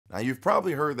Now, you've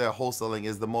probably heard that wholesaling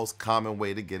is the most common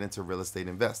way to get into real estate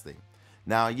investing.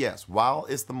 Now, yes, while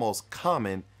it's the most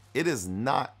common, it is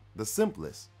not the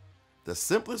simplest. The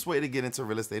simplest way to get into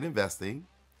real estate investing,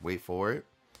 wait for it,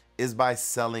 is by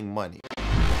selling money.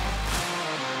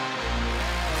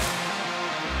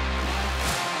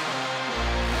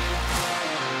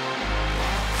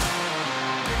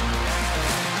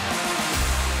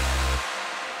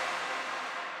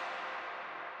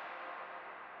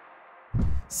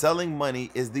 Selling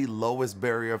money is the lowest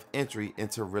barrier of entry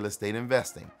into real estate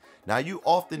investing. Now, you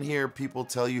often hear people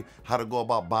tell you how to go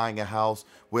about buying a house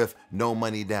with no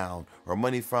money down, or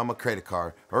money from a credit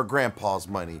card, or grandpa's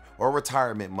money, or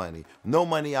retirement money, no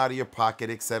money out of your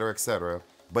pocket, etc., etc.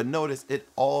 But notice it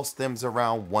all stems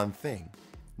around one thing: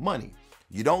 money.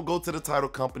 You don't go to the title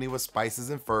company with spices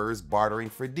and furs bartering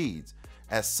for deeds.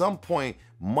 At some point,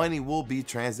 money will be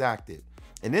transacted.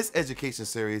 In this education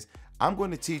series, I'm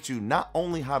going to teach you not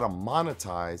only how to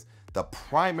monetize the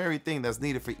primary thing that's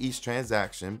needed for each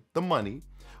transaction, the money.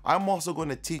 I'm also going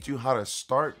to teach you how to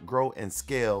start, grow, and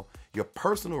scale your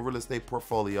personal real estate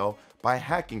portfolio by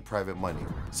hacking private money.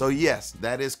 So yes,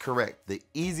 that is correct. The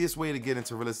easiest way to get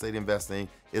into real estate investing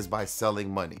is by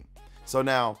selling money. So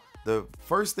now, the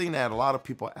first thing that a lot of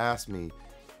people ask me,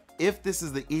 if this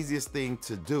is the easiest thing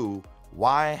to do,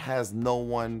 why has no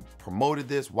one promoted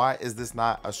this? Why is this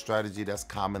not a strategy that's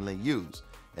commonly used?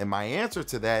 And my answer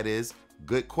to that is,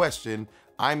 good question.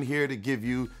 I'm here to give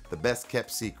you the best kept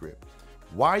secret.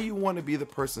 Why you want to be the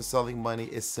person selling money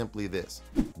is simply this: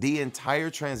 the entire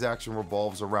transaction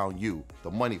revolves around you,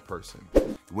 the money person.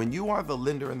 When you are the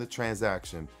lender in the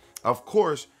transaction, of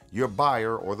course, your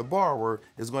buyer or the borrower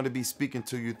is going to be speaking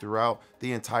to you throughout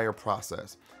the entire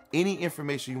process. Any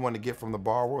information you want to get from the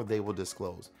borrower, they will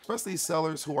disclose. Especially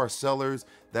sellers who are sellers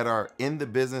that are in the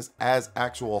business as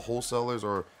actual wholesalers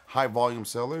or high volume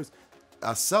sellers.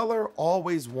 A seller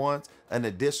always wants an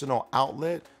additional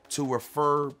outlet to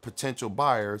refer potential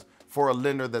buyers for a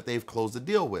lender that they've closed a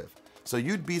deal with. So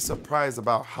you'd be surprised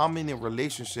about how many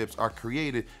relationships are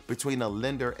created between a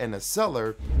lender and a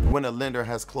seller when a lender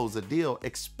has closed a deal,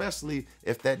 especially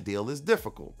if that deal is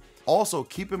difficult. Also,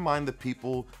 keep in mind the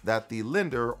people that the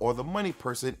lender or the money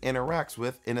person interacts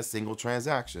with in a single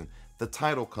transaction: the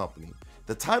title company.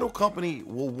 The title company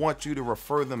will want you to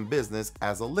refer them business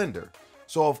as a lender.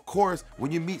 So of course,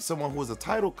 when you meet someone who is a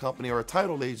title company or a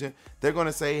title agent, they're going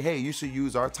to say, hey, you should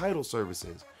use our title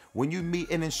services. When you meet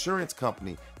an insurance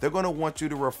company, they're going to want you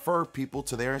to refer people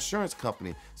to their insurance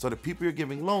company. So the people you're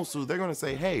giving loans to, they're going to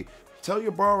say, hey, tell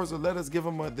your borrowers to let us give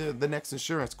them the next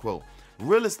insurance quote.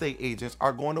 Real estate agents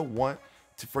are going to want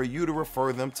for you to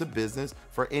refer them to business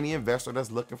for any investor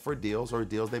that's looking for deals or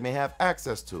deals they may have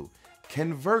access to.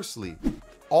 Conversely,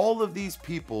 all of these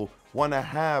people want to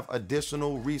have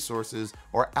additional resources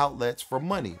or outlets for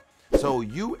money. So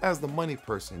you as the money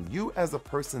person, you as the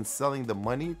person selling the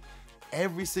money,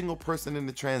 every single person in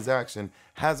the transaction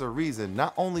has a reason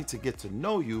not only to get to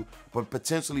know you, but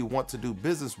potentially want to do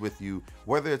business with you,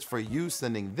 whether it's for you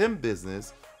sending them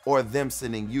business or them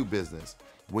sending you business.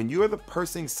 When you're the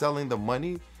person selling the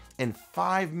money, in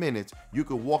 5 minutes, you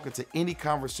can walk into any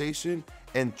conversation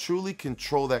and truly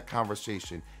control that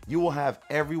conversation. You will have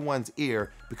everyone's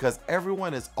ear because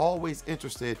everyone is always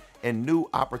interested in new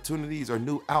opportunities or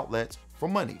new outlets for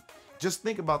money. Just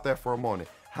think about that for a moment.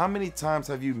 How many times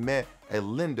have you met a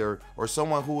lender or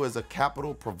someone who is a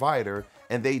capital provider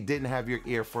and they didn't have your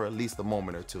ear for at least a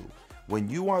moment or two? When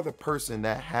you are the person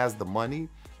that has the money,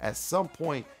 at some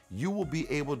point, you will be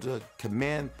able to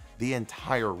command the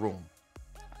entire room.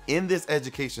 In this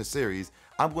education series,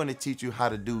 I'm going to teach you how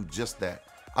to do just that.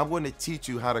 I'm going to teach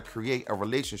you how to create a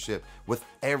relationship with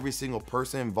every single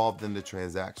person involved in the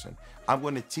transaction. I'm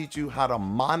going to teach you how to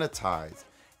monetize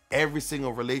every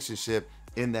single relationship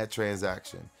in that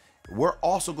transaction. We're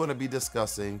also going to be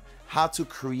discussing how to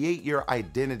create your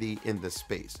identity in the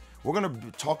space. We're going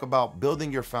to talk about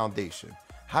building your foundation,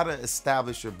 how to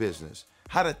establish your business,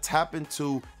 how to tap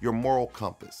into your moral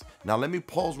compass. Now, let me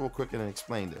pause real quick and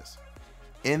explain this.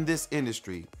 In this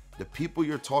industry, the people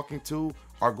you're talking to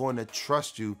are going to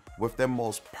trust you with their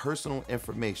most personal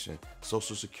information: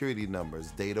 social security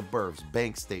numbers, date of births,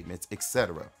 bank statements,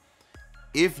 etc.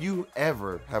 If you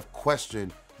ever have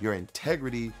questioned your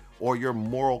integrity or your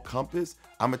moral compass,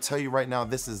 I'm gonna tell you right now,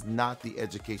 this is not the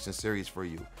education series for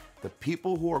you. The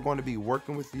people who are going to be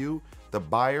working with you, the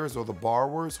buyers or the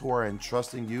borrowers who are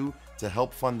entrusting you to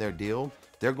help fund their deal,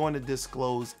 they're going to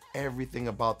disclose everything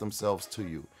about themselves to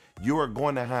you. You are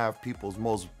going to have people's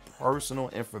most personal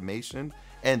information,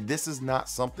 and this is not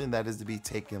something that is to be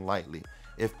taken lightly.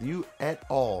 if you at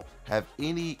all have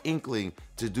any inkling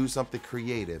to do something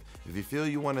creative, if you feel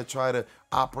you want to try to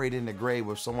operate in the gray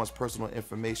with someone's personal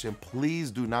information, please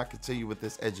do not continue with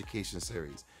this education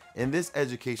series. In this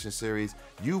education series,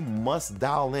 you must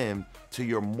dial in to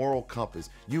your moral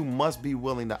compass. You must be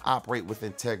willing to operate with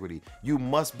integrity. You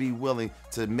must be willing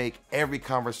to make every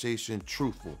conversation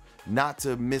truthful, not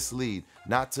to mislead,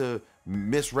 not to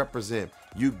misrepresent.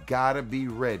 You gotta be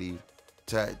ready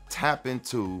to tap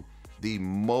into the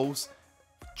most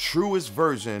truest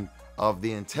version of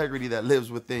the integrity that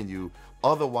lives within you.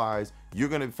 Otherwise, you're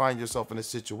going to find yourself in a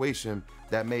situation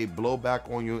that may blow back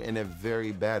on you in a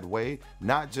very bad way,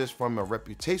 not just from a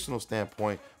reputational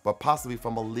standpoint, but possibly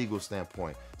from a legal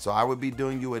standpoint. So I would be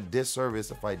doing you a disservice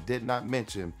if I did not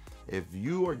mention, if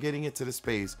you are getting into the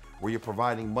space where you're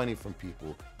providing money from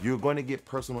people, you're going to get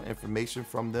personal information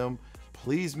from them.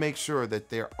 Please make sure that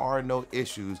there are no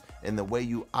issues in the way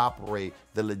you operate,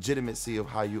 the legitimacy of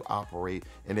how you operate.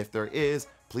 And if there is,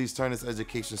 please turn this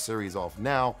education series off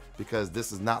now, because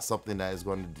this is not something that is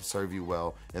going to serve you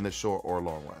well in the short or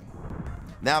long run.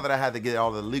 Now that I had to get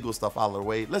all the legal stuff out of the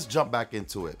way, let's jump back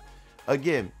into it.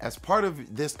 Again, as part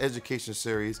of this education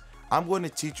series, I'm going to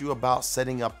teach you about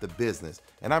setting up the business.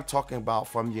 And I'm talking about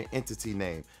from your entity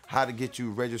name, how to get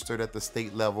you registered at the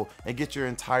state level and get your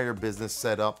entire business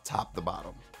set up top to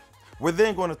bottom. We're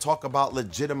then going to talk about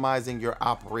legitimizing your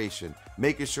operation,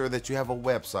 making sure that you have a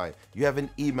website, you have an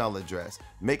email address,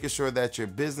 making sure that your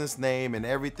business name and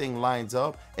everything lines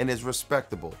up and is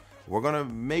respectable. We're going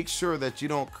to make sure that you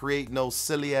don't create no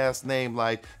silly ass name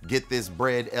like Get This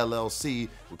Bread LLC.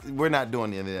 We're not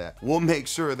doing any of that. We'll make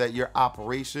sure that your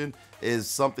operation is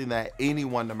something that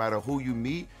anyone, no matter who you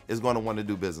meet, is going to want to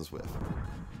do business with.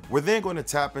 We're then going to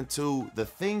tap into the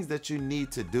things that you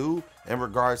need to do in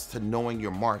regards to knowing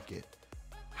your market,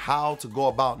 how to go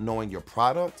about knowing your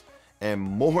product, and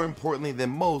more importantly than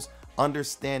most,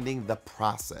 understanding the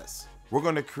process. We're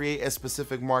going to create a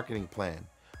specific marketing plan.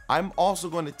 I'm also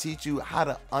going to teach you how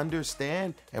to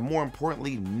understand and, more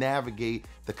importantly, navigate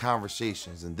the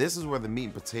conversations. And this is where the meat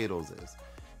and potatoes is.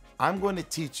 I'm going to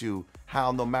teach you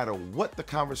how, no matter what the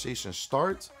conversation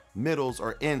starts, middles,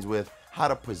 or ends with, how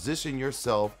to position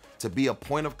yourself to be a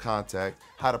point of contact,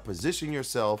 how to position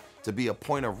yourself to be a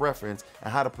point of reference,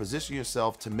 and how to position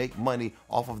yourself to make money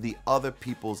off of the other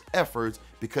people's efforts,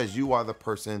 because you are the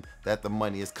person that the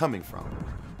money is coming from.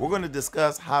 We're going to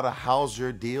discuss how to house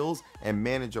your deals and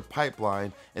manage your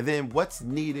pipeline, and then what's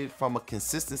needed from a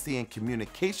consistency and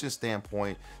communication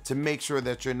standpoint to make sure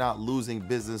that you're not losing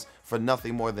business for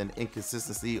nothing more than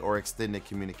inconsistency or extended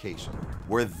communication.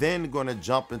 We're then going to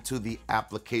jump into the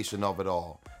application of it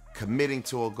all, committing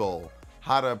to a goal,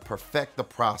 how to perfect the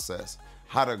process,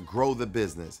 how to grow the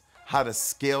business, how to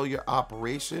scale your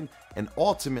operation, and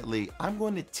ultimately, I'm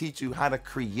going to teach you how to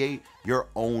create your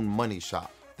own money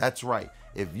shop. That's right.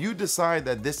 If you decide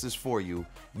that this is for you,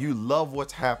 you love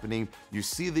what's happening, you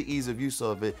see the ease of use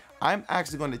of it, I'm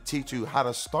actually going to teach you how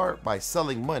to start by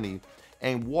selling money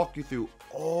and walk you through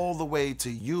all the way to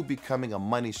you becoming a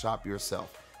money shop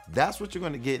yourself. That's what you're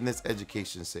going to get in this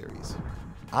education series.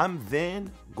 I'm then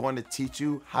going to teach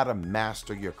you how to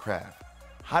master your craft,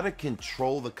 how to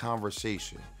control the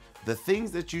conversation, the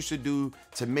things that you should do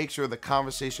to make sure the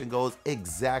conversation goes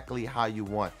exactly how you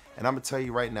want. And I'm gonna tell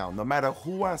you right now, no matter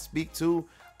who I speak to,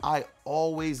 I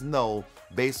always know,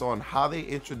 based on how they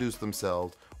introduce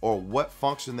themselves or what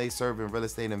function they serve in real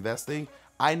estate investing,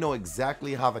 I know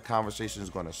exactly how the conversation is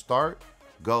gonna start,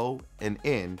 go, and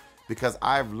end, because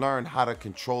I've learned how to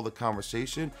control the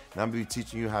conversation, and I'm gonna be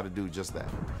teaching you how to do just that.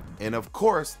 And of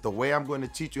course, the way I'm going to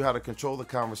teach you how to control the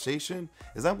conversation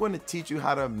is I'm going to teach you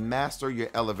how to master your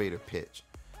elevator pitch,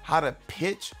 how to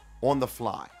pitch on the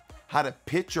fly, how to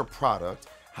pitch your product,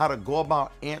 how to go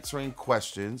about answering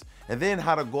questions, and then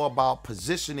how to go about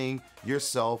positioning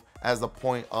yourself as a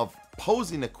point of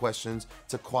posing the questions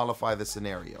to qualify the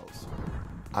scenarios.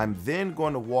 I'm then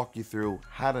going to walk you through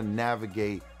how to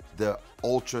navigate the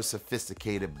ultra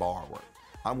sophisticated borrower.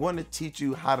 I'm going to teach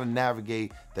you how to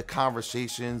navigate the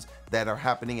conversations that are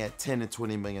happening at $10 and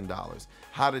 $20 million,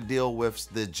 how to deal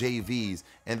with the JVs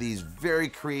and these very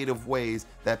creative ways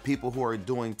that people who are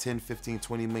doing $10, $15,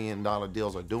 $20 million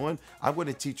deals are doing. I'm going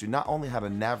to teach you not only how to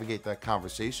navigate that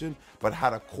conversation, but how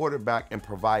to quarterback and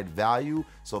provide value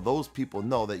so those people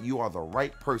know that you are the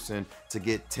right person to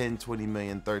get $10, $20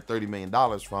 million, $30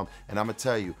 million from. And I'm going to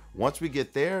tell you, once we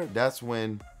get there, that's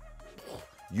when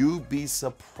you'd be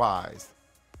surprised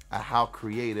at how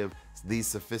creative these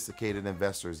sophisticated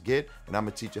investors get, and I'm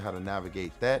gonna teach you how to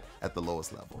navigate that at the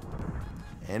lowest level.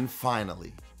 And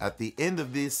finally, at the end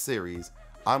of this series,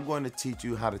 I'm going to teach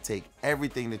you how to take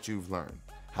everything that you've learned,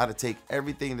 how to take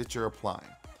everything that you're applying,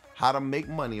 how to make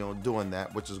money on doing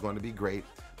that, which is going to be great.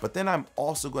 But then I'm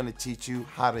also going to teach you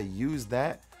how to use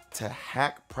that to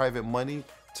hack private money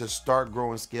to start,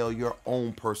 grow, and scale your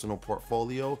own personal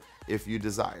portfolio if you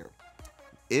desire.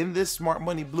 In this Smart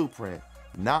Money Blueprint,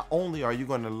 not only are you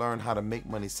going to learn how to make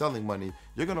money selling money,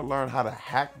 you're going to learn how to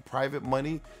hack private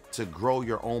money to grow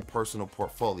your own personal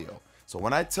portfolio. So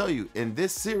when I tell you in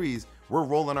this series, we're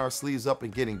rolling our sleeves up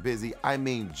and getting busy, I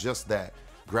mean just that.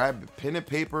 Grab a pen and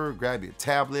paper, grab your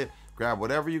tablet, grab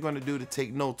whatever you're going to do to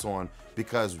take notes on,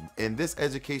 because in this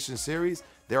education series,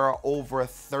 there are over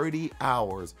 30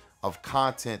 hours of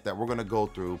content that we're going to go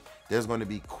through. There's going to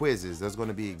be quizzes, there's going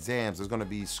to be exams, there's going to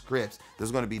be scripts,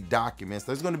 there's going to be documents,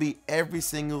 there's going to be every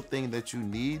single thing that you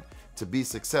need to be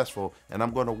successful. And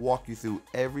I'm going to walk you through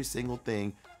every single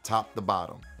thing top to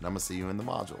bottom. And I'm going to see you in the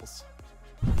modules.